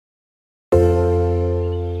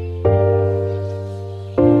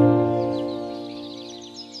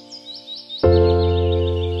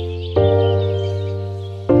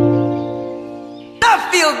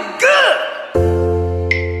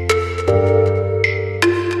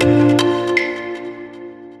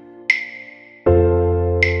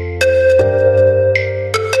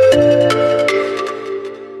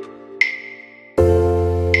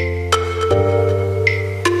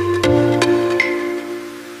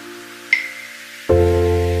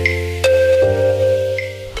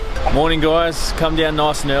Morning guys, come down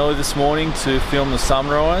nice and early this morning to film the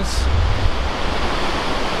sunrise.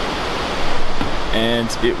 And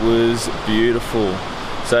it was beautiful.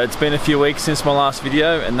 So it's been a few weeks since my last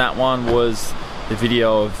video, and that one was the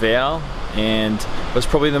video of Val, and it was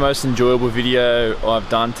probably the most enjoyable video I've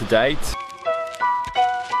done to date.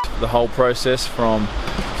 The whole process from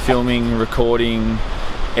filming, recording,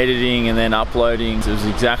 editing and then uploading, it was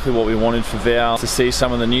exactly what we wanted for Val. To see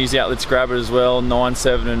some of the news outlets grab it as well,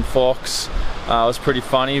 9/7 and Fox. It was pretty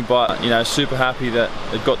funny, but you know, super happy that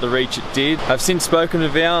it got the reach it did. I've since spoken to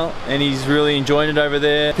Val and he's really enjoying it over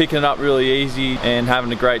there, picking it up really easy and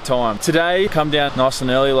having a great time. Today, come down nice and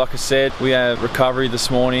early like I said. We have recovery this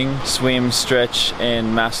morning, swim, stretch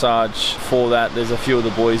and massage. For that, there's a few of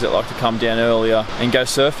the boys that like to come down earlier and go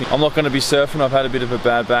surfing. I'm not going to be surfing, I've had a bit of a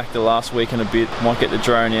bad back the last week and a bit. Might get the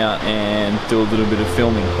drone out and do a little bit of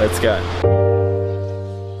filming. Let's go.